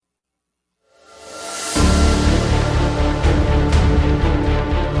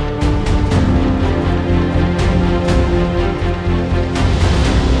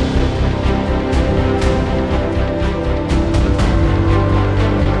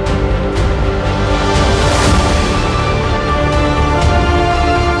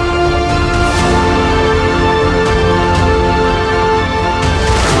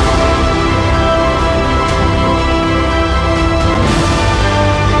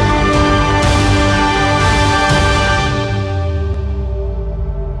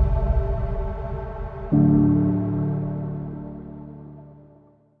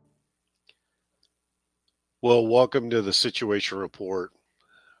Well, welcome to the Situation Report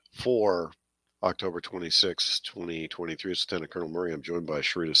for October 26, 2023. It's Lieutenant Colonel Murray. I'm joined by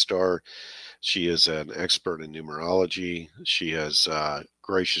Sharita Star. She is an expert in numerology. She has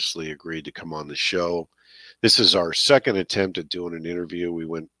graciously agreed to come on the show. This is our second attempt at doing an interview. We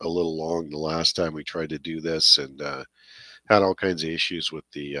went a little long the last time we tried to do this and had all kinds of issues with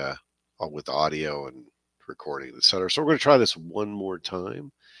audio and recording, etc. So we're going to try this one more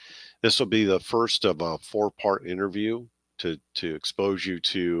time. This will be the first of a four-part interview to expose you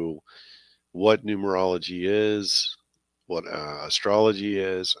to what numerology is, what astrology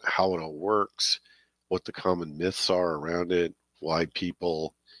is, how it all works, what the common myths are around it, why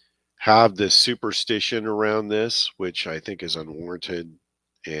people have this superstition around this, which I think is unwarranted,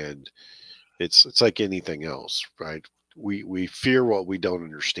 and it's like anything else, right? We fear what we don't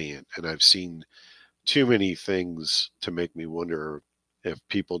understand, and I've seen too many things to make me wonder if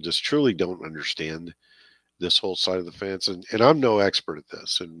people just truly don't understand this whole side of the fence. And I'm no expert at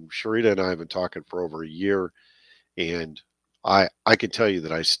this. And Sharita and I have been talking for over a year, and I can tell you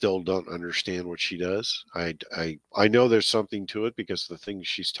that I still don't understand what she does. I know there's something to it because the things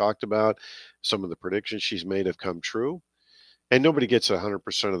she's talked about, some of the predictions she's made have come true, and nobody gets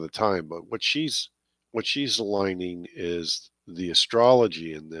 100% of the time. But what she's aligning is the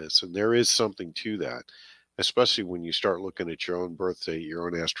astrology in this, and there is something to that, especially when you start looking at your own birth date, your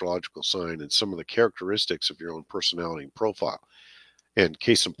own astrological sign, and some of the characteristics of your own personality and profile. And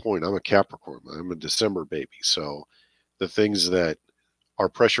case in point, I'm a Capricorn. I'm a December baby, so the things that are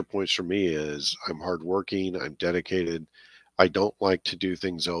pressure points for me is I'm hardworking, I'm dedicated, I don't like to do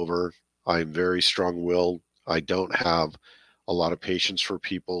things over, I'm very strong-willed, I don't have a lot of patience for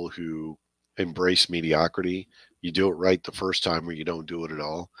people who embrace mediocrity. You do it right the first time or you don't do it at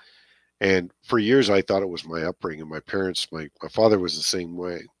all. And for years, I thought it was my upbringing. My parents, my father was the same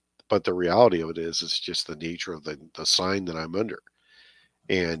way. But the reality of it is, it's just the nature of the sign that I'm under.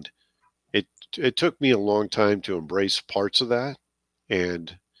 And it it took me a long time to embrace parts of that.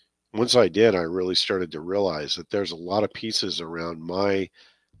 And once I did, I really started to realize that there's a lot of pieces around my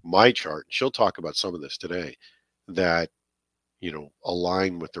chart. She'll talk about some of this today that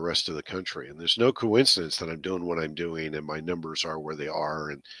align with the rest of the country. And there's no coincidence that I'm doing what I'm doing and my numbers are where they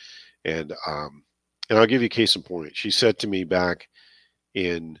are. And I'll give you a case in point. She said to me back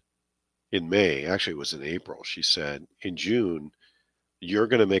in in May, actually it was in April. She said, "In June, you're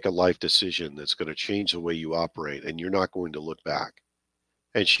going to make a life decision that's going to change the way you operate, and you're not going to look back."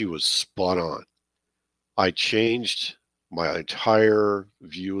 And she was spot on. I changed my entire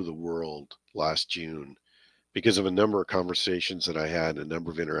view of the world last June because of a number of conversations that I had, a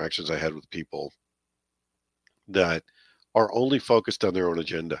number of interactions I had with people that are only focused on their own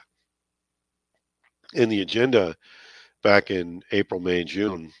agenda. And the agenda back in April, May, and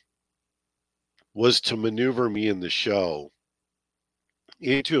June was to maneuver me in the show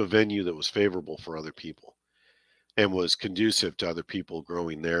into a venue that was favorable for other people and was conducive to other people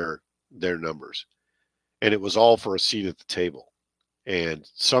growing their numbers. And it was all for a seat at the table. And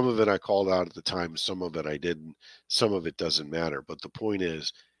some of it I called out at the time, some of it I didn't, some of it doesn't matter. But the point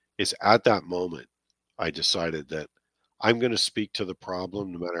is at that moment, I decided that I'm going to speak to the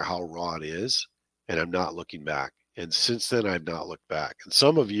problem no matter how raw it is, and I'm not looking back. And since then, I've not looked back. And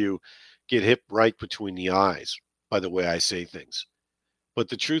some of you get hit right between the eyes by the way I say things. But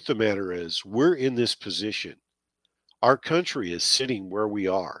the truth of the matter is, we're in this position. Our country is sitting where we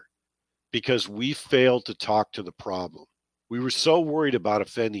are because we failed to talk to the problem. We were so worried about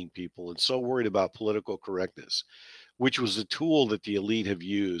offending people and so worried about political correctness, which was a tool that the elite have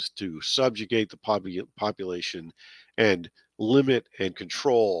used to subjugate the population and limit and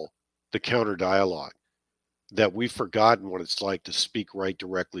control the counter dialogue, that we've forgotten what it's like to speak right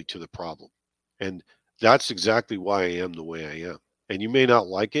directly to the problem. And that's exactly why I am the way I am. And you may not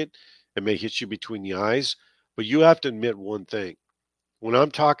like it, it may hit you between the eyes, but you have to admit one thing. When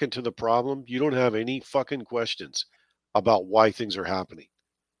I'm talking to the problem, you don't have any fucking questions about why things are happening.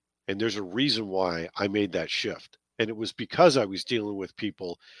 And there's a reason why I made that shift. And it was because I was dealing with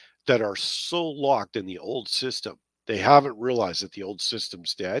people that are so locked in the old system. They haven't realized that the old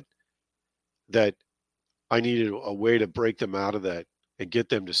system's dead, that I needed a way to break them out of that and get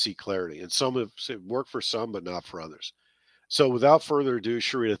them to see clarity. And some have worked for some, but not for others. So without further ado,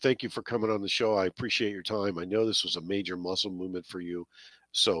 Sharita, thank you for coming on the show. I appreciate your time. I know this was a major muscle movement for you.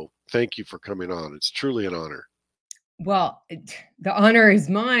 So thank you for coming on. It's truly an honor. Well, the honor is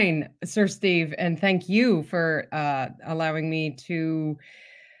mine, Sir Steve, and thank you for allowing me to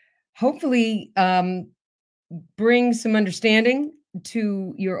hopefully bring some understanding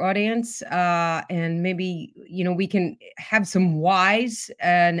to your audience, and maybe we can have some whys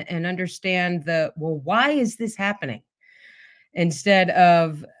and understand well, why is this happening, instead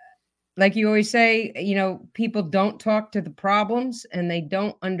of, like you always say, people don't talk to the problems and they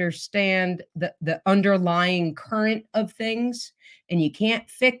don't understand the underlying current of things, and you can't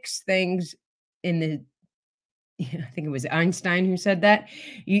fix things in the I think it was Einstein who said that.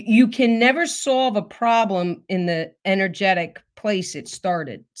 You can never solve a problem in the energetic place it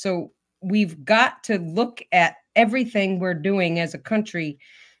started. So we've got to look at everything we're doing as a country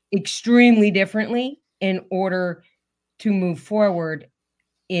extremely differently in order to move forward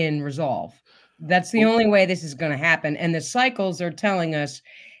in resolve. That's the Well, only way this is going to happen. And the cycles are telling us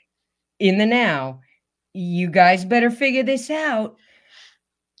in the now, you guys better figure this out,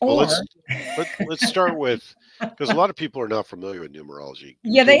 well, or let's start with, because a lot of people are not familiar with numerology.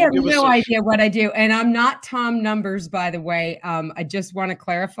 yeah, Can they you have give us no a idea what I do, and I'm not Tom Numbers, by the way. I just want to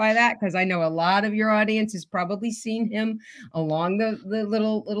clarify that because I know a lot of your audience has probably seen him along the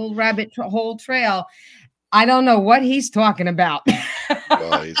little hole trail. I don't know what he's talking about.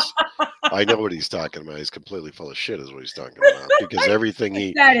 well, I know what he's talking about. He's completely full of shit, is what he's talking about. Because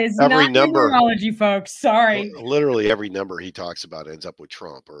That is every not number, numerology, folks. Sorry. literally every number he talks about ends up with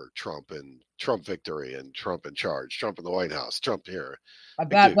Trump, or Trump and Trump victory and Trump in charge, Trump in the White House, Trump here. Like,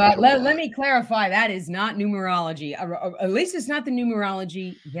 But dude, well, come let on. me clarify, that is not numerology. At least it's not the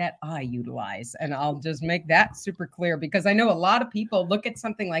numerology that I utilize, and I'll just make that super clear because I know a lot of people look at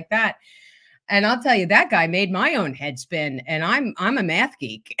something like that, and I'll tell you, that guy made my own head spin, and I'm a math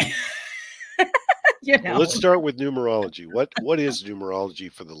geek. you Well, know. let's start with numerology. What is numerology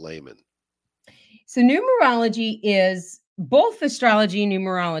for the layman? So numerology is both astrology and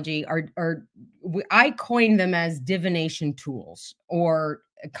numerology I coin them as divination tools or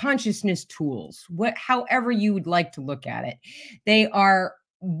consciousness tools, however you would like to look at it. They are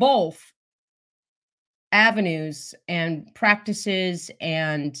both avenues and practices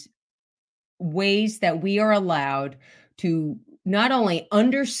and ways that we are allowed to not only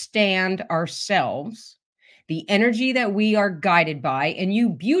understand ourselves, the energy that we are guided by, and you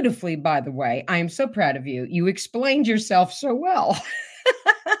beautifully, by the way, I am so proud of you. You explained yourself so well.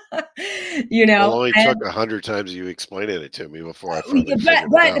 you Well, it know, only and took 100 times you explaining it to me before I finally but figured it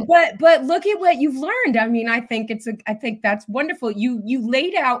but out. but but look at what you've learned. I mean, I think that's wonderful. You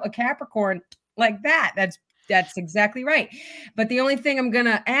laid out a Capricorn like that. That's exactly right. But the only thing I'm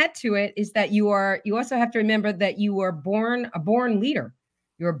gonna add to it is that you also have to remember that you are born a born leader.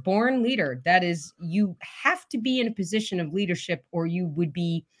 You're a born leader. That is, you have to be in a position of leadership or you would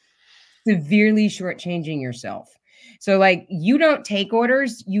be severely shortchanging yourself. So, like, you don't take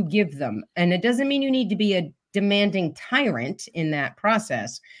orders, you give them. And it doesn't mean you need to be a demanding tyrant in that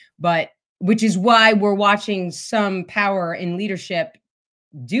process, but which is why we're watching some power in leadership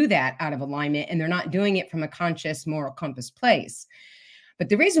do that out of alignment, and they're not doing it from a conscious moral compass place. But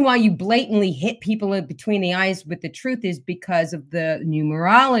the reason why you blatantly hit people in between the eyes with the truth is because of the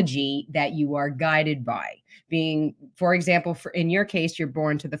numerology that you are guided by. Being, for example, in your case, you're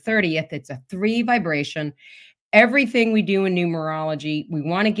born to the 30th, it's a 3 vibration. Everything we do in numerology, we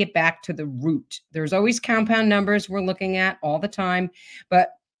want to get back to the root. There's always compound numbers we're looking at all the time,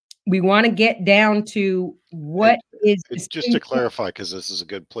 but we want to get down to And what is the just to same. clarify, because this is a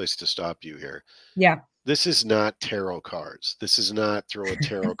good place to stop you here. Yeah. This is not tarot cards. This is not throw a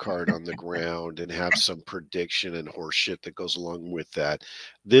tarot card on the ground and have some prediction and horseshit that goes along with that.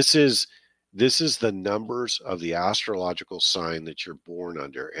 This is the numbers of the astrological sign that you're born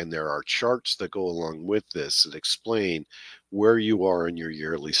under, and there are charts that go along with this that explain where you are in your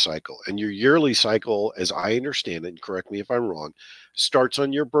yearly cycle. And your yearly cycle, as I understand it, and correct me if I'm wrong, starts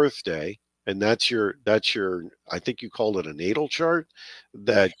on your birthday, and that's your I think you called it a natal chart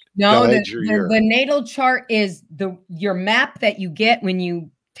that No, guides your year. the natal chart is your map that you get when you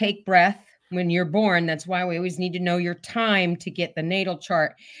take breath when you're born. That's why we always need to know your time to get the natal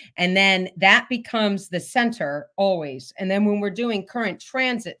chart. And then that becomes the center always. And then when we're doing current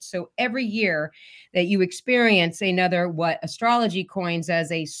transit, so every year that you experience another, what astrology coins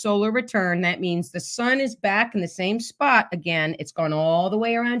as a solar return, that means the sun is back in the same spot again. It's gone all the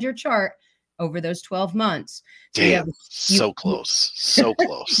way around your chart over those 12 months. So you have Damn, you so close, so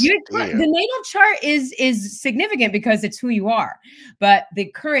close. the Damn. natal chart is significant because it's who you are, but the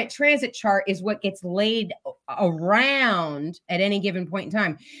current transit chart is what gets laid around at any given point in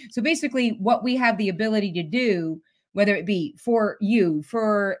time. So basically, what we have the ability to do, whether it be for you,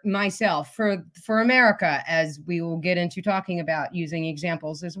 for myself, for America, as we will get into talking about using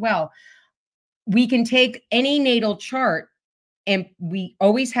examples as well, we can take any natal chart and we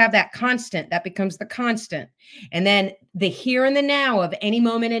always have that constant that becomes the constant. And then the here and the now of any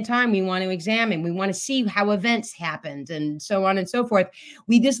moment in time we want to examine, we want to see how events happened and so on and so forth.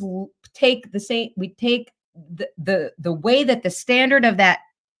 We just take the same, we take the way that the standard of that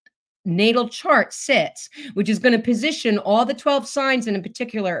natal chart sits, which is going to position all the 12 signs in a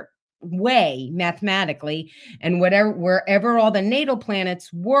particular way mathematically, and whatever, wherever all the natal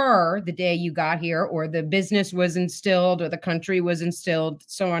planets were the day you got here, or the business was instilled, or the country was instilled,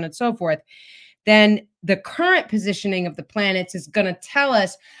 so on and so forth, then the current positioning of the planets is going to tell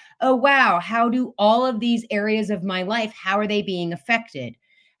us, oh wow, how do all of these areas of my life, how are they being affected?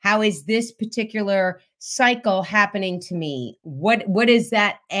 How is this particular cycle happening to me? What is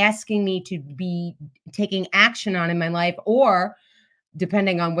that asking me to be taking action on in my life? Or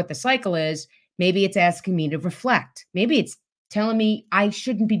depending on what the cycle is, maybe it's asking me to reflect. Maybe it's telling me I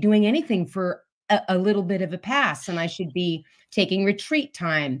shouldn't be doing anything for a little bit of a pass, and I should be taking retreat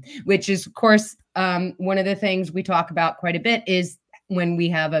time, which is, of course, one of the things we talk about quite a bit is when we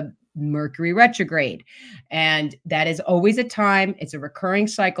have a Mercury retrograde. And that is always a time, it's a recurring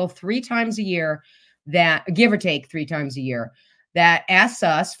cycle 3 times a year, that give or take 3 times a year, that asks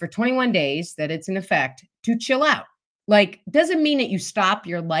us for 21 days that it's in effect to chill out. Like, doesn't mean that you stop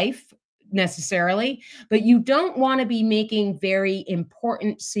your life necessarily, but you don't want to be making very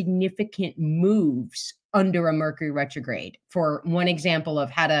important, significant moves under a Mercury retrograde. For one example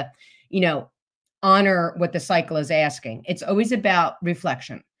of how to, you know, honor what the cycle is asking, it's always about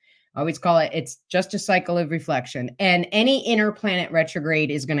reflection. I always call it, it's just a cycle of reflection. And any inner planet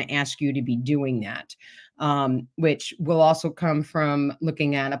retrograde is going to ask you to be doing that, which will also come from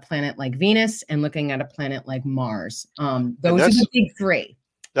looking at a planet like Venus and looking at a planet like Mars. And Those are the big three.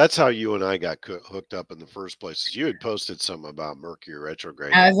 that's how you and I got hooked up in the first place. Is you had posted something about Mercury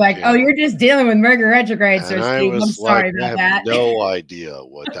retrograde I in was the like, oh, gym, you're just dealing with Mercury retrograde, and Sir I Steve. I'm was like, sorry I about have that. no idea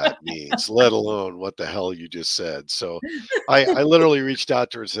what that means, let alone what the hell you just said. So I literally reached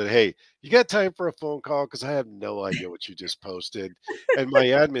out to her and said, hey, you got time for a phone call? Because I have no idea what you just posted. And my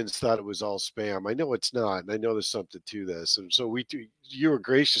admins thought it was all spam. I know it's not. And I know there's something to this. And so you were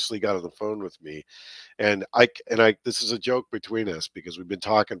graciously got on the phone with me. And I this is a joke between us because we've been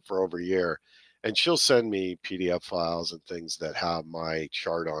talking for over a year, and she'll send me PDF files and things that have my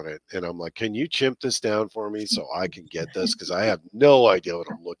chart on it, and I'm like, can you chimp this down for me so I can get this, because I have no idea what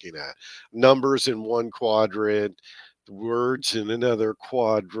I'm looking at. Numbers in one quadrant, words in another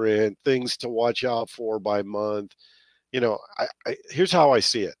quadrant, things to watch out for by month. Here's how I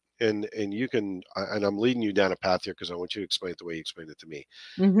see it. And you can, and I'm leading you down a path here because I want you to explain it the way you explained it to me.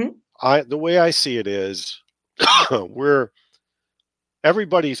 Mm-hmm. The way I see it is we're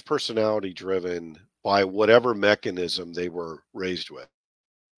everybody's personality driven by whatever mechanism they were raised with.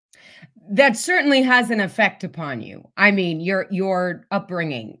 That certainly has an effect upon you. I mean, your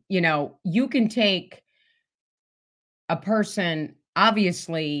upbringing, you can take a person,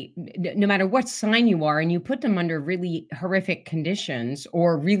 obviously, no matter what sign you are, and you put them under really horrific conditions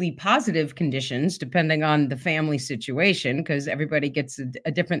or really positive conditions, depending on the family situation, because everybody gets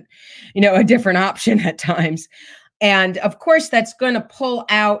a different, a different option at times. And of course, that's going to pull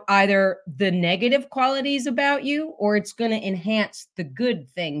out either the negative qualities about you, or it's going to enhance the good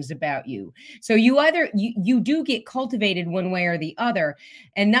things about you. So you do get cultivated one way or the other.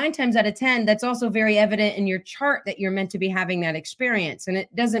 And 9 times out of 10, that's also very evident in your chart that you're meant to be having that experience. And it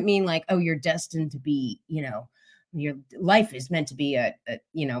doesn't mean like, oh, you're destined to be, your life is meant to be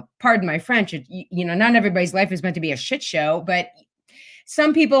pardon my French, not everybody's life is meant to be a shit show, but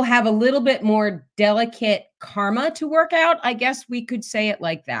some people have a little bit more delicate karma to work out. I guess we could say it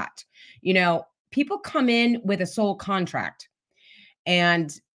like that. People come in with a soul contract,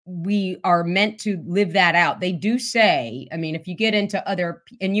 and we are meant to live that out. They do say, I mean, if you get into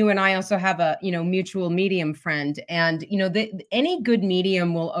and you and I also have a, mutual medium friend, and, any good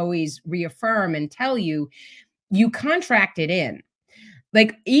medium will always reaffirm and tell you, you contracted in.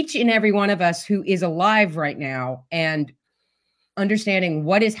 Like each and every one of us who is alive right now and understanding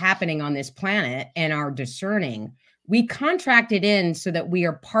what is happening on this planet and are discerning, we contracted in so that we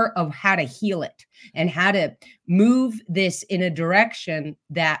are part of how to heal it and how to move this in a direction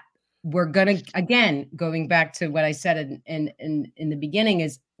that we're going to, again, going back to what I said in the beginning,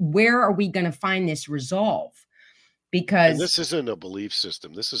 is where are we going to find this resolve? And Because this isn't a belief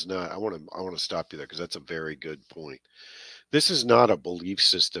system. This is not, I want to stop you there because that's a very good point. This is not a belief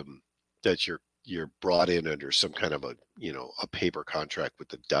system that you're brought in under some kind of a paper contract with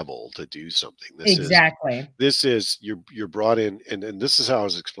the devil to do something. exactly. This is you're brought in, and this is how it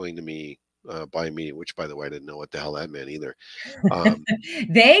was explained to me by me, which, by the way, I didn't know what the hell that meant either. Um,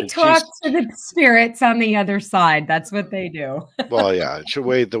 They and talk she's to the spirits on the other side. That's what they do. well, yeah.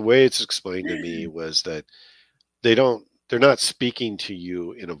 The way it's explained to me was that they're not speaking to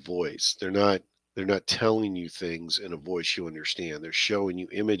you in a voice. They're not telling you things in a voice you understand. They're showing you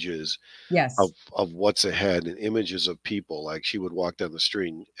images Yes. of what's ahead and images of people. Like she would walk down the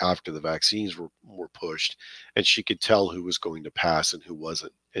street after the vaccines were pushed, and she could tell who was going to pass and who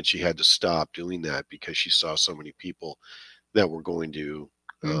wasn't. And she had to stop doing that because she saw so many people that were going to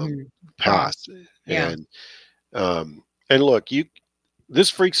um, Mhm. pass. Cross. Yeah. And and look, you this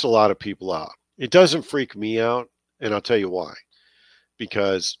freaks a lot of people out. It doesn't freak me out, and I'll tell you why.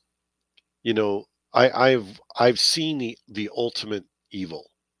 Because you know, I've seen the ultimate evil.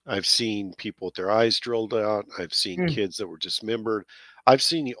 I've seen people with their eyes drilled out. I've seen Mm. kids that were dismembered. I've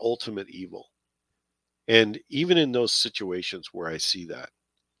seen the ultimate evil. And even in those situations where I see that,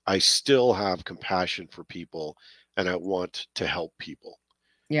 I still have compassion for people and I want to help people.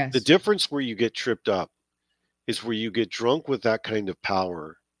 The Yes. difference where you get tripped up is where you get drunk with that kind of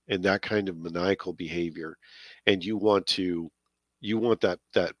power and that kind of maniacal behavior and you want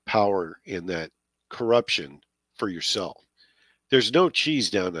that power and that corruption for yourself. There's no cheese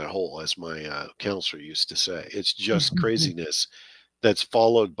down that hole, as my counselor used to say. It's just craziness that's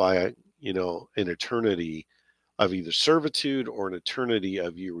followed by an eternity of either servitude or an eternity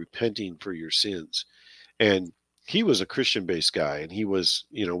of you repenting for your sins. And he was a Christian based guy, and he was,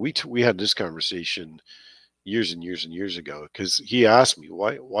 we had this conversation years and years and years ago because he asked me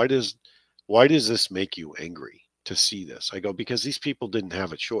why does this make you angry to see this? I go, because these people didn't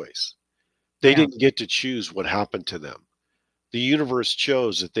have a choice. They Yeah. didn't get to choose what happened to them. The universe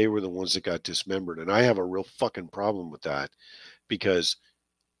chose that they were the ones that got dismembered, and I have a real fucking problem with that because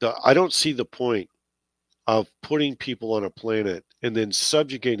I don't see the point of putting people on a planet and then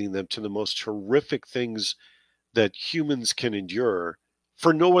subjugating them to the most horrific things that humans can endure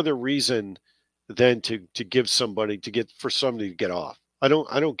for no other reason than to give somebody to get for somebody to get off. I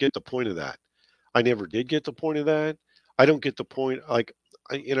don't get the point of that. I never did get the point of that. I don't get the point. Like,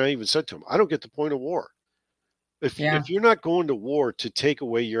 I even said to him, I don't get the point of war. Yeah. If you're not going to war to take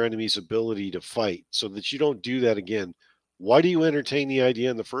away your enemy's ability to fight, so that you don't do that again, why do you entertain the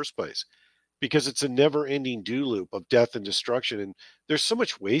idea in the first place? Because it's a never-ending do loop of death and destruction, and there's so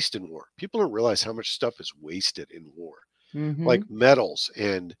much waste in war. People don't realize how much stuff is wasted in war, like Mhm. metals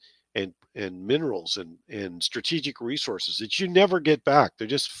and minerals and strategic resources that you never get back. They're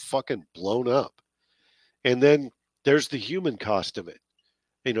just fucking blown up. And then there's the human cost of it.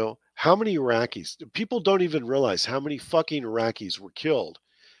 How many Iraqis? People don't even realize how many fucking Iraqis were killed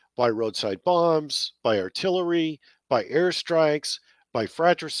by roadside bombs, by artillery, by airstrikes, by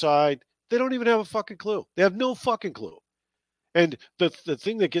fratricide. They don't even have a fucking clue. They have no fucking clue. And the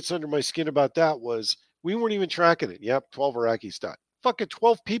thing that gets under my skin about that was we weren't even tracking it. Yep, 12 Iraqis died. Fucking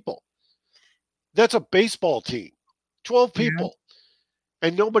 12 people. That's a baseball team. 12 Yeah. people.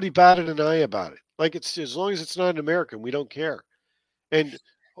 And nobody batted an eye about it. Like, it's as long as it's not an American, we don't care. And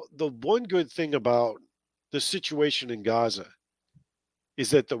the one good thing about the situation in Gaza is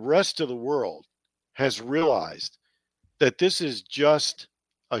that the rest of the world has realized that this is just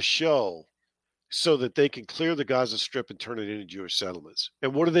a show so that they can clear the Gaza Strip and turn it into Jewish settlements.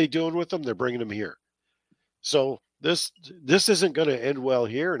 And what are they doing with them? They're bringing them here. So this isn't going to end well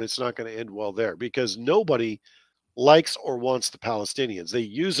here, and it's not going to end well there because nobody likes or wants the Palestinians. They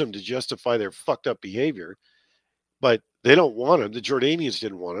use them to justify their fucked up behavior, but they don't want them. The Jordanians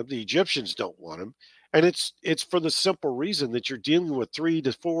didn't want them. The Egyptians don't want them. And it's for the simple reason that you're dealing with 3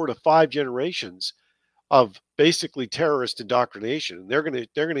 to 4 to 5 generations of basically terrorist indoctrination. And they're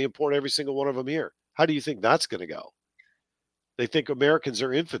gonna import every single one of them here. How do you think that's gonna go? They think Americans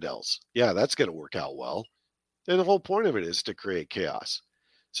are infidels. Yeah, that's gonna work out well. And the whole point of it is to create chaos.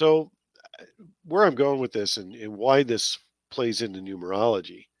 So where I'm going with this and why this plays into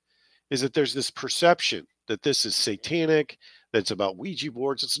numerology is that there's this perception that this is satanic, that's about Ouija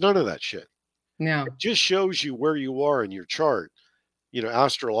boards. It's none of that shit. No. It just shows you where you are in your chart,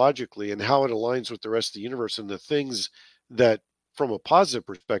 astrologically, and how it aligns with the rest of the universe and the things that, from a positive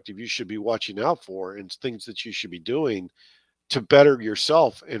perspective, you should be watching out for and things that you should be doing to better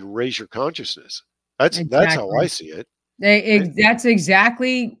yourself and raise your consciousness. That's how I Exactly. see it. Eh, That's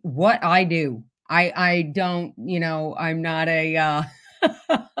exactly what I do. I don't, I'm not a,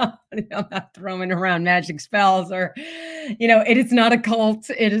 I'm not throwing around magic spells or, it is not a cult.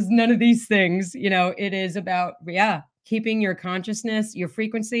 It is none of these things. It is about, yeah, keeping your consciousness, your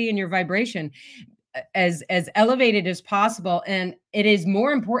frequency, and your vibration as elevated as possible. And it is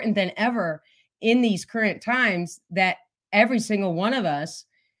more important than ever in these current times that every single one of us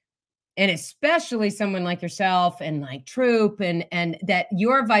and especially someone like yourself and like Troop, and that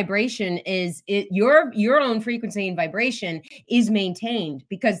your vibration is it your own frequency and vibration is maintained,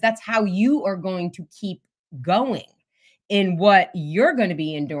 because that's how you are going to keep going in what you're going to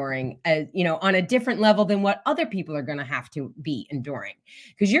be enduring, as you know, on a different level than what other people are going to have to be enduring,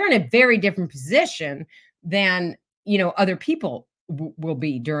 because you're in a very different position than, you know, other people will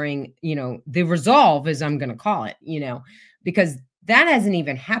be during, you know, the resolve, as I'm going to call it, you know, because that hasn't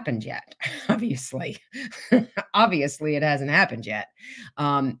even happened yet. Obviously. Obviously it hasn't happened yet.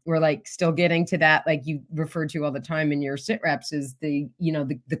 We're like still getting to that, like you referred to all the time in your sit reps, is the, you know,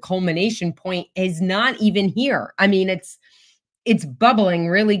 the culmination point is not even here. I mean, it's bubbling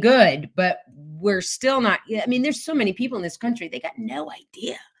really good, but we're still not. I mean, there's so many people in this country, they got no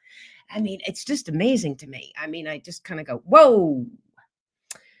idea. I mean, it's just amazing to me. I mean, I just kind of go, whoa,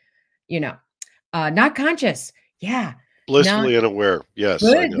 you know, not conscious. Yeah. Not Blissfully unaware. Yes,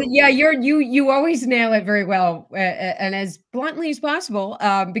 I good. know. Yeah, you always nail it very well, and as bluntly as possible,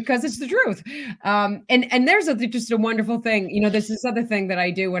 because it's the truth. And there's just a wonderful thing. You know, there's this other thing that I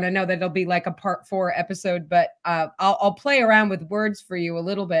do, and I know that it'll be like a part 4 episode, but I'll play around with words for you a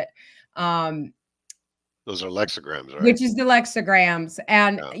little bit. Um, Those are lexicograms, right? which is the lexicograms.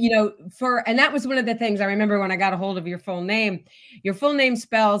 And, Yeah. you know, and that was one of the things I remember when I got a hold of your full name. Your full name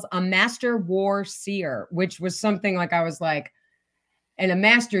spells a master war seer, which was something like I was like, and a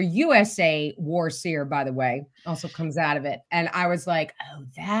master USA war seer, by the way, also comes out of it. And I was like, oh,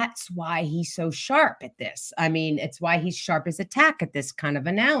 that's why he's so sharp at this. I mean, it's why he's sharp as a tack at this kind of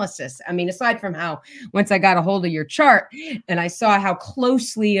analysis. I mean, aside from how once I got a hold of your chart and I saw how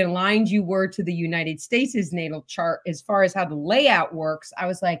closely aligned you were to the United States' natal chart as far as how the layout works, I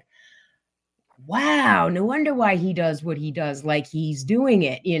was like, wow, no wonder why he does what he does, like he's doing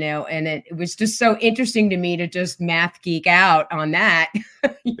it, you know. And it was just so interesting to me to just math geek out on that.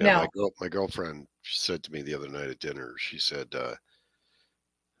 You Yeah, know. my girlfriend said to me the other night at dinner, she said,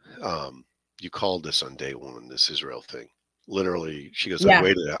 "You called this on day one, this Israel thing." Literally, she goes, "I Yeah.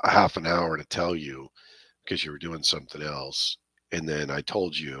 waited a half an hour to tell you because you were doing something else, and then I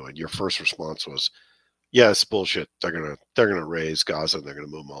told you, and your first response was, 'Yeah, it's bullshit. They're gonna raise Gaza and they're gonna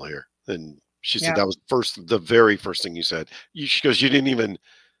move them all here.'" And she said Yeah. that was the very first thing you said. She goes, "You didn't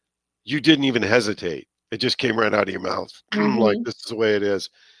even hesitate. It just came right out of your mouth, like Hmm. this is the way it is."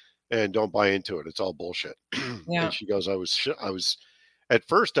 And don't buy into it. It's all bullshit. And Yeah. she goes, I was, at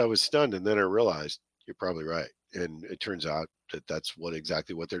first I was stunned, and then I realized you're probably right. And it turns out that that's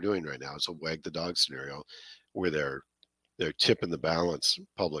exactly what they're doing right now. It's a wag the dog scenario, where they're tipping the balance,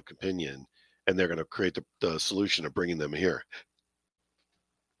 public opinion, and they're going to create the solution of bringing them here.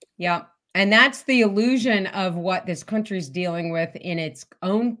 Yeah. And that's the illusion of what this country's dealing with in its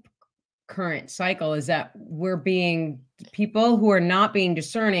own current cycle, is that we're being people who are not being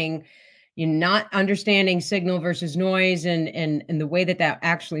discerning, you're not understanding signal versus noise, and the way that that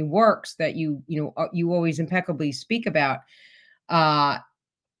actually works, that you know you always impeccably speak about. uh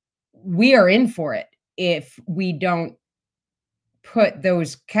we are in for it if we don't put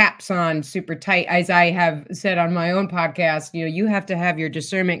those caps on super tight. As I have said on my own podcast, you know, you have to have your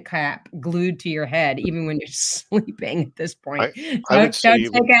discernment cap glued to your head even when you're sleeping at this point. I I would say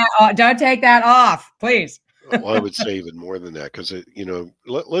even Don't take that off, please. well, I would say even more than that, because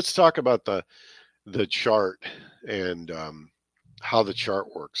let's talk about the chart and how the chart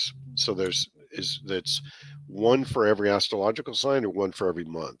works. So that's one for every astrological sign or one for every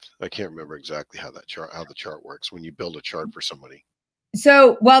month. I can't remember exactly how the chart works when you build a chart for somebody.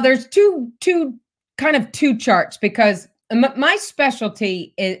 So, well, there's two kind of two charts, because my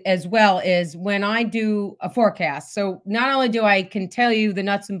specialty as well is when I do a forecast. So not only do I can tell you the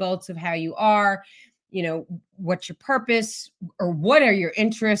nuts and bolts of how you are, you know, what's your purpose, or what are your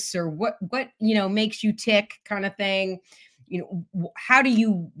interests, or what you know makes you tick, kind of thing. You know, how do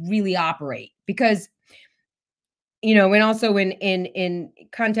you really operate? Because, you know, and also in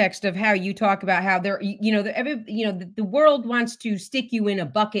context of how you talk about how there, you know, the world wants to stick you in a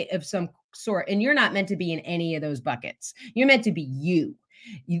bucket of some sort, and you're not meant to be in any of those buckets. You're meant to be you.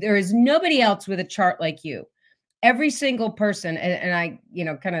 There is nobody else with a chart like you. Every single person, and I, you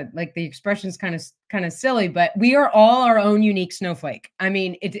know, kind of like the expression's kind of silly, but we are all our own unique snowflake. I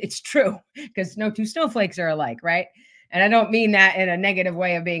mean, it's true, because no two snowflakes are alike, right? And I don't mean that in a negative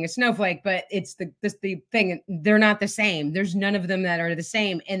way of being a snowflake, but it's the thing. They're not the same. There's none of them that are the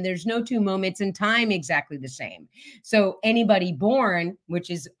same, and there's no two moments in time exactly the same. So anybody born, which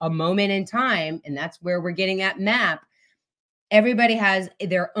is a moment in time, and that's where we're getting that map. Everybody has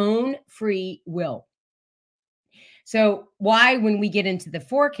their own free will. So why, when we get into the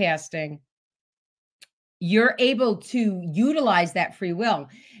forecasting, you're able to utilize that free will.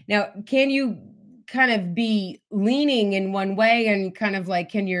 Now, can you kind of be leaning in one way and kind of like,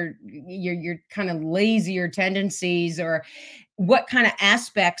 can your kind of lazier tendencies, or what kind of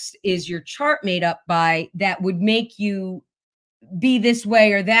aspects is your chart made up by that would make you be this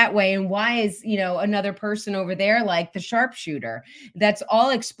way or that way, and why is another person over there like the sharpshooter? That's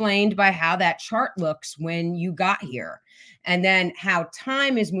all explained by how that chart looks when you got here, and then how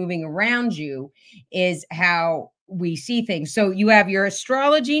time is moving around you is how we see things. So you have your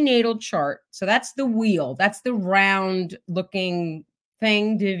astrology natal chart, so that's the wheel, that's the round looking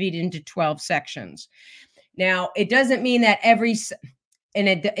thing divided into 12 sections. Now, it doesn't mean that and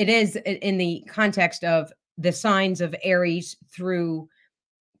it is in the context of the signs of Aries through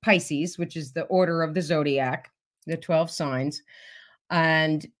Pisces, which is the order of the zodiac, the 12 signs.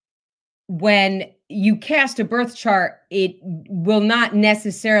 And when you cast a birth chart, it will not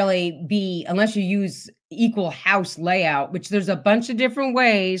necessarily be, unless you use equal house layout, which there's a bunch of different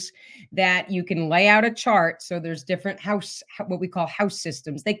ways that you can lay out a chart. So there's different what we call house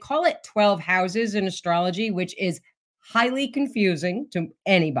systems. They call it 12 houses in astrology, which is highly confusing to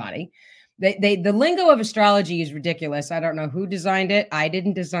anybody. The lingo of astrology is ridiculous. I don't know who designed it. I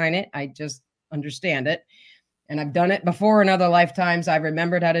didn't design it. I just understand it. And I've done it before in other lifetimes. I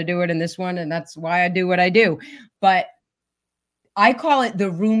remembered how to do it in this one, and that's why I do what I do. But I call it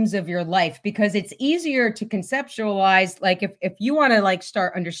the rooms of your life, because it's easier to conceptualize. Like if you want to like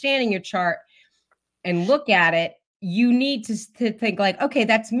start understanding your chart and look at it, you need to think like, okay,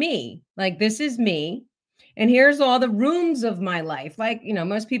 that's me. Like, this is me. And here's all the rooms of my life. Like,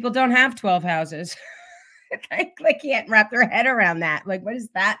 most people don't have 12 houses. They can't wrap their head around that. Like, what does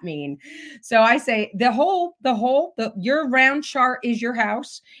that mean? So I say your round chart is your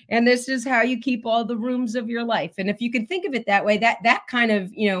house, and this is how you keep all the rooms of your life. And if you can think of it that way, that kind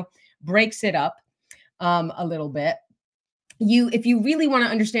of breaks it up a little bit. If you really want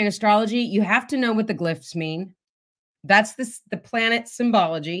to understand astrology, you have to know what the glyphs mean. That's the planet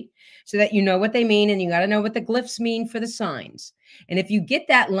symbology, so that you know what they mean, and you got to know what the glyphs mean for the signs. And if you get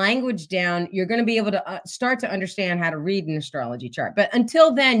that language down, you're going to be able to start to understand how to read an astrology chart. But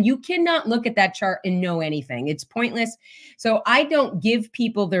until then, you cannot look at that chart and know anything. It's pointless. So I don't give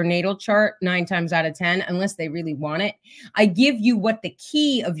people their natal chart 9 times out of 10 unless they really want it. I give you what the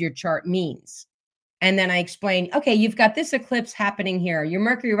key of your chart means. And then I explain, okay, you've got this eclipse happening here. Your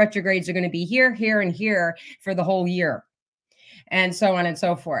Mercury retrogrades are going to be here, here, and here for the whole year, and so on and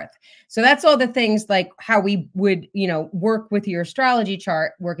so forth. So that's all the things like how we would, work with your astrology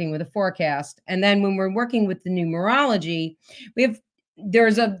chart, working with a forecast. And then when we're working with the numerology,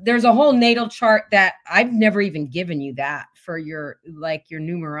 there's a whole natal chart that I've never even given you that for your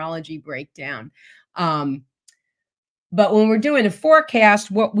numerology breakdown. But when we're doing a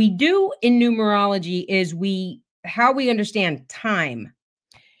forecast, what we do in numerology is how we understand time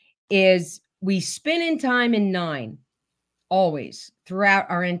is we spin in time in 9 always throughout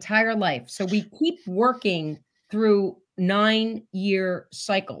our entire life. So we keep working through 9-year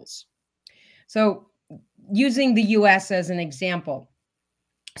cycles. So using the US as an example.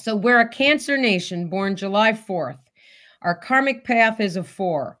 So we're a Cancer nation born July 4th. Our karmic path is a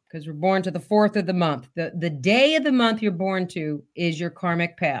 4 because we're born to the 4th of the month. The day of the month you're born to is your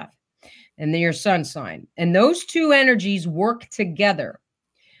karmic path, and then your sun sign. And those two energies work together.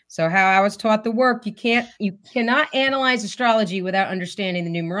 So how I was taught the work, you cannot analyze astrology without understanding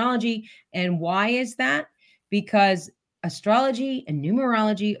the numerology. And why is that? Because astrology and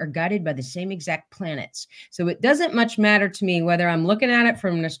numerology are guided by the same exact planets. So it doesn't much matter to me whether I'm looking at it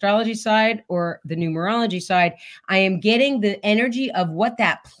from an astrology side or the numerology side. I am getting the energy of what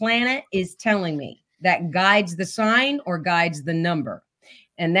that planet is telling me that guides the sign or guides the number.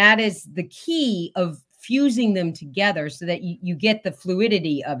 And that is the key of fusing them together so that you get the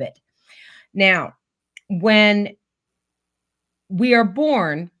fluidity of it. Now, when we are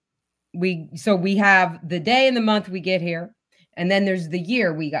born, we have the day and the month we get here, and then there's the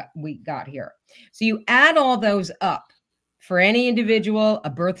year we got here. So you add all those up for any individual, a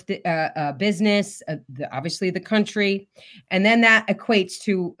birth, a business, obviously the country, and then that equates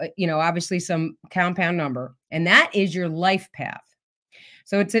to obviously some compound number, and that is your life path.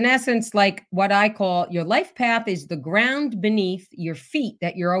 So it's in essence like what I call your life path is the ground beneath your feet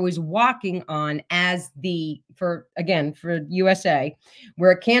that you're always walking on for USA.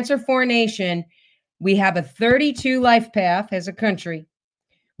 We're a Cancer 4 nation. We have a 32 life path as a country.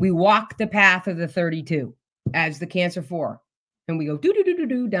 We walk the path of the 32 as the Cancer 4. And we go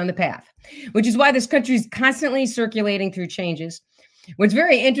do down the path, which is why this country is constantly circulating through changes. What's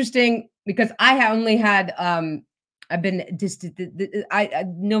very interesting, because I only had I've been just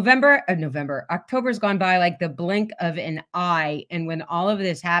November, October's gone by like the blink of an eye. And when all of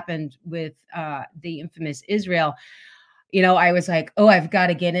this happened with the infamous Israel, I was like, oh, I've got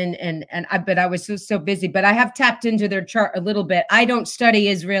to get in, but I was so busy. But I have tapped into their chart a little bit. I don't study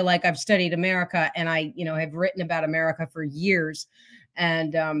Israel like I've studied America, and I have written about America for years,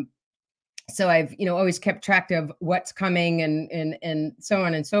 and so I've always kept track of what's coming and so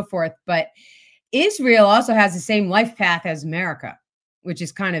on and so forth. But Israel also has the same life path as America, which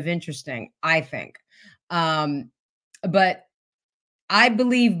is kind of interesting, I think. But I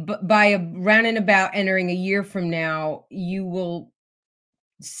believe by around and about entering a year from now, you will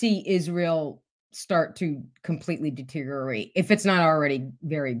see Israel start to completely deteriorate if it's not already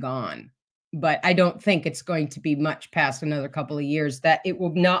very gone. But I don't think it's going to be much past another couple of years that it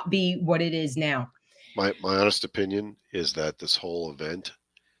will not be what it is now. My honest opinion is that this whole event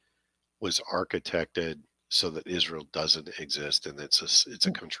was architected so that Israel doesn't exist, and it's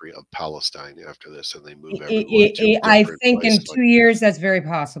a country of Palestine after this, and they move everyone to a I different think place, in 2 years that's very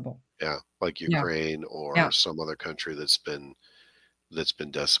possible. yeah, like Yeah, Ukraine yeah. or some other country that's been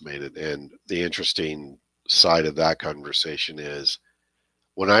decimated. And the interesting side of that conversation is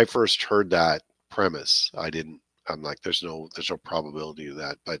when I first heard that premise, I'm like, there's no probability of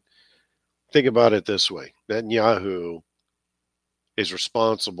that. But think about it this way: Netanyahu is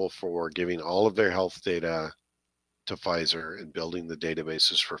responsible for giving all of their health data to Pfizer and building the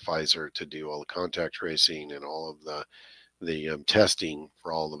databases for Pfizer to do all the contact tracing and all of the testing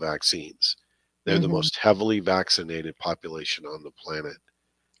for all the vaccines. They're the Hmm. most heavily vaccinated population on the planet.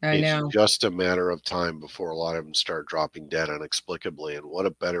 I It's know. just a matter of time before a lot of them start dropping dead inexplicably. And what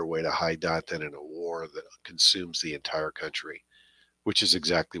a better way to hide that than in a war that consumes the entire country, which is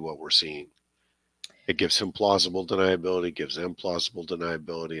exactly what we're seeing. It gives him plausible deniability, gives them plausible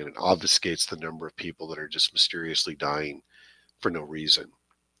deniability, and it obfuscates the number of people that are just mysteriously dying for no reason.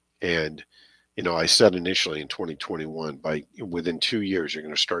 And I said initially in 2021, by within 2 years, you're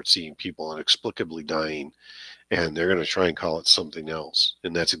going to start seeing people inexplicably dying, and they're going to try and call it something else.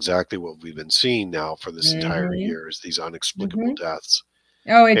 And that's exactly what we've been seeing now for this entire Hmm. year is these inexplicable Hmm. deaths.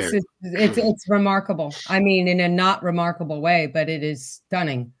 Oh, And it's remarkable. I mean, in a not remarkable way, but it is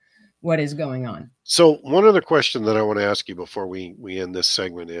stunning what is going on. so, one other question that I want to ask you before we end this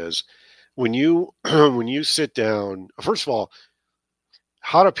segment is, when you when you sit down, first of all,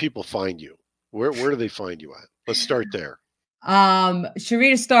 how do people find you? Where do they find you at? Let's start there.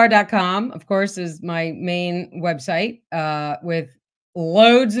 Sharitastar.com, of course, is my main website, with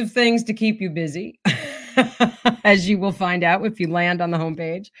loads of things to keep you busy, as you will find out if you land on the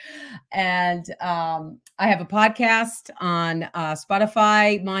homepage. And I have a podcast on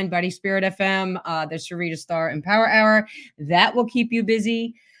Spotify, Mind, Body, Spirit FM, the Sharita Star Empower Hour. That will keep you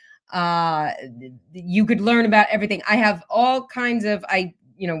busy. You could learn about everything. I have all kinds of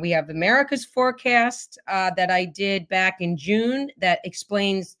we have America's forecast that I did back in June that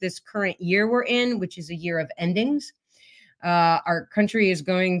explains this current year we're in, which is a year of endings. Our country is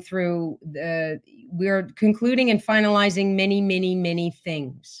going through we're concluding and finalizing many, many, many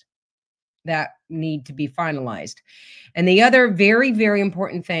things that need to be finalized. And the other very, very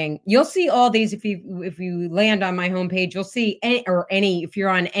important thing, you'll see all these if you land on my homepage, you'll see any if you're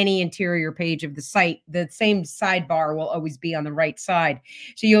on any interior page of the site, the same sidebar will always be on the right side.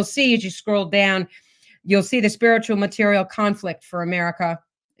 So you'll see as you scroll down, you'll see the spiritual material conflict for America,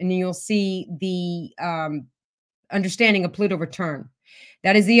 and you'll see the understanding of Pluto return.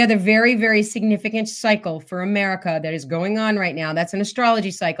 That is the other very, very significant cycle for America that is going on right now. That's an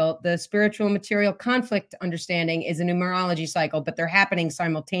astrology cycle. The spiritual material conflict understanding is a numerology cycle, but they're happening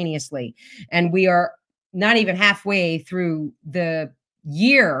simultaneously. And we are not even halfway through the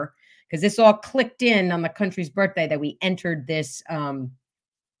year because this all clicked in on the country's birthday that we entered this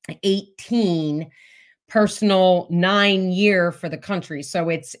 18 personal 9 year for the country. So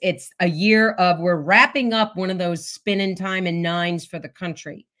it's a year of we're wrapping up one of those spin in time and nines for the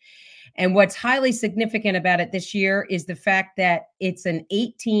country. And what's highly significant about it this year is the fact that it's an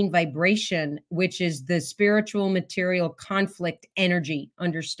 18 vibration, which is the spiritual material conflict energy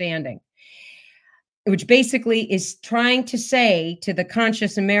understanding, which basically is trying to say to the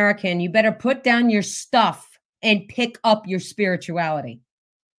conscious American, you better put down your stuff and pick up your spirituality.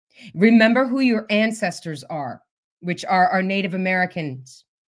 Remember who your ancestors are, which are our Native Americans,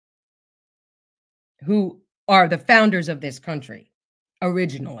 who are the founders of this country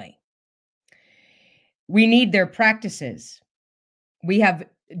originally. We need their practices. We have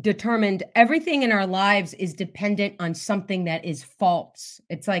determined everything in our lives is dependent on something that is false.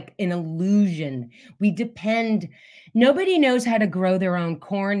 It's like an illusion. Nobody knows how to grow their own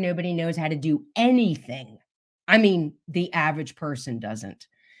corn. Nobody knows how to do anything. I mean, the average person doesn't.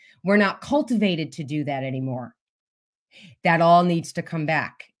 We're not cultivated to do that anymore. That all needs to come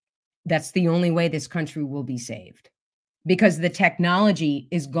back. That's the only way this country will be saved, because the technology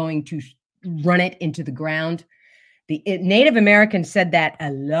is going to run it into the ground. Native Americans said that a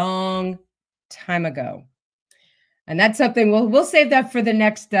long time ago. And that's something we'll save that for the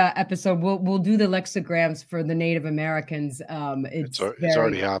next episode. We'll do the lexicograms for the Native Americans. It's It's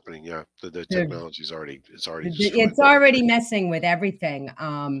already very happening. Yeah, the the, technology's already it's already destroying it's a lot of already things. messing with everything.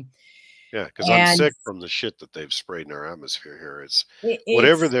 Yeah, because I'm And sick from the shit that they've sprayed in our atmosphere here. It's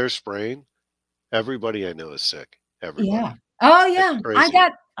whatever it's they're spraying. Everybody I know is sick. yeah. Everybody. Oh It's yeah. crazy.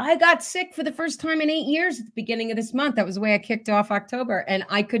 I got sick for the first time in 8 years at the beginning of this month. That was the way I kicked off October, and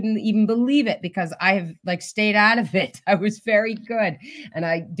I couldn't even believe it because I have like stayed out of it. I was very good, and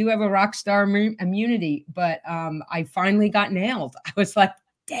I do have a rock star immunity, but I finally got nailed. I was like,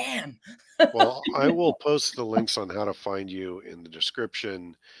 damn. Well, I will post the links on how to find you in the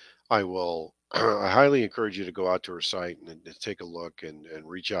description. I will. I highly encourage you to go out to her site and take a look and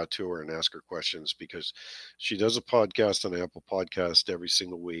reach out to her and ask her questions because she does a podcast on Apple Podcast every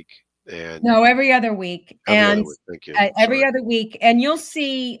single week and No, every other week, every and other week. Thank you. every Sorry. other week, and you'll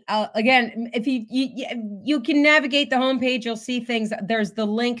see again if you can navigate the homepage, you'll see things. There's the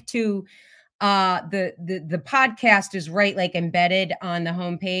link to the podcast is right like embedded on the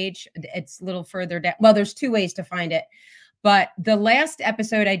homepage. It's a little further down. Well, there's two ways to find it. But the last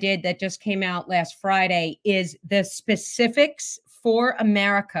episode I did that just came out last Friday is the specifics for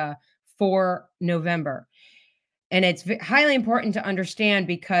America for November. And it's highly important to understand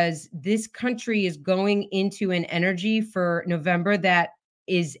because this country is going into an energy for November that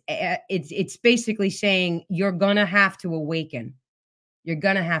is it's basically saying you're going to have to awaken. You're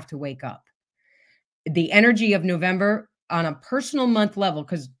going to have to wake up. The energy of November on a personal month level,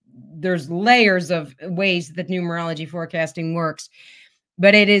 because there's layers of ways that numerology forecasting works,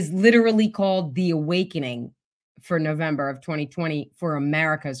 but it is literally called the awakening for November of 2020 for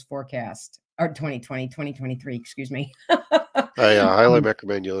America's forecast, or 2020, 2023, excuse me. I highly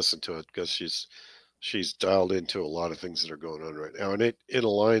recommend you listen to it because she's dialed into a lot of things that are going on right now, and it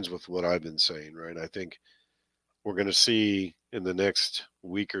aligns with what I've been saying. Right, I think we're going to see in the next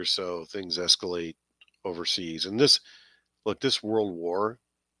week or so things escalate overseas, and this look this world war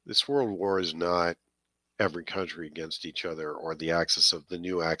is not every country against each other or the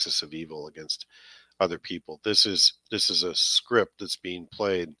new axis of evil against other people. This is a script that's being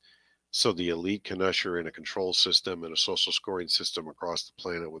played so the elite can usher in a control system and a social scoring system across the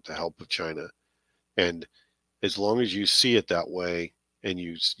planet with the help of China. And as long as you see it that way and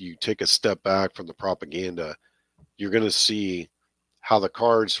you take a step back from the propaganda, you're going to see how the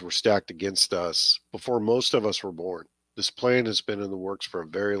cards were stacked against us before most of us were born. This plan has been in the works for a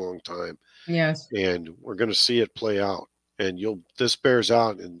very long time, Yes. and we're going to see it play out. And you'll this bears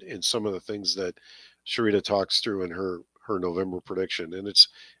out in some of the things that Sharita talks through in her November prediction, and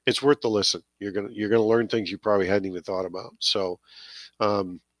it's worth the listen. You're gonna learn things you probably hadn't even thought about. So,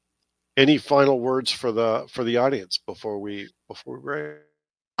 um, any final words for the audience before we break?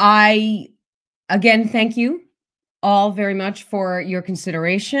 I again thank you all very much for your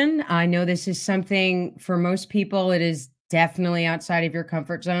consideration. I know this is something for most people it is definitely outside of your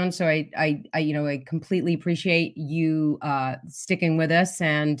comfort zone. So I completely appreciate you sticking with us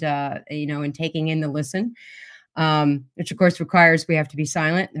and and taking in the listen. Which of course requires we have to be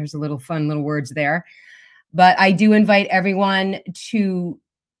silent. There's a little fun little words there. But I do invite everyone to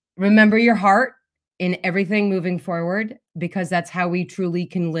remember your heart in everything moving forward because that's how we truly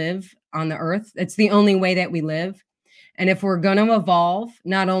can live on the earth. It's the only way that we live. And if we're going to evolve,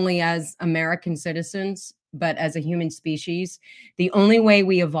 not only as American citizens, but as a human species, the only way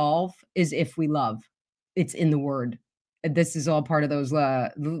we evolve is if we love. It's in the word. This is all part of those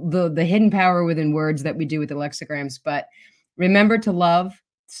the hidden power within words that we do with the lexicograms. But remember to love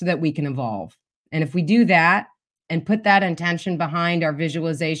so that we can evolve. And if we do that and put that intention behind our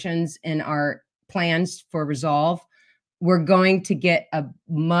visualizations and our plans for resolve, we're going to get a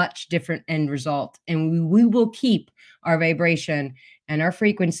much different end result. And we will keep our vibration and our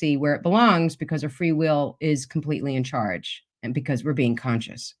frequency where it belongs because our free will is completely in charge and because we're being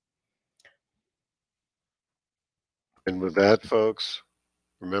conscious. And with that, folks,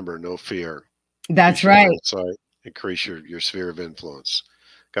 remember no fear. That's Increase your line right. of sight. Increase your sphere of influence.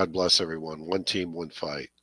 God bless everyone. One team, one fight.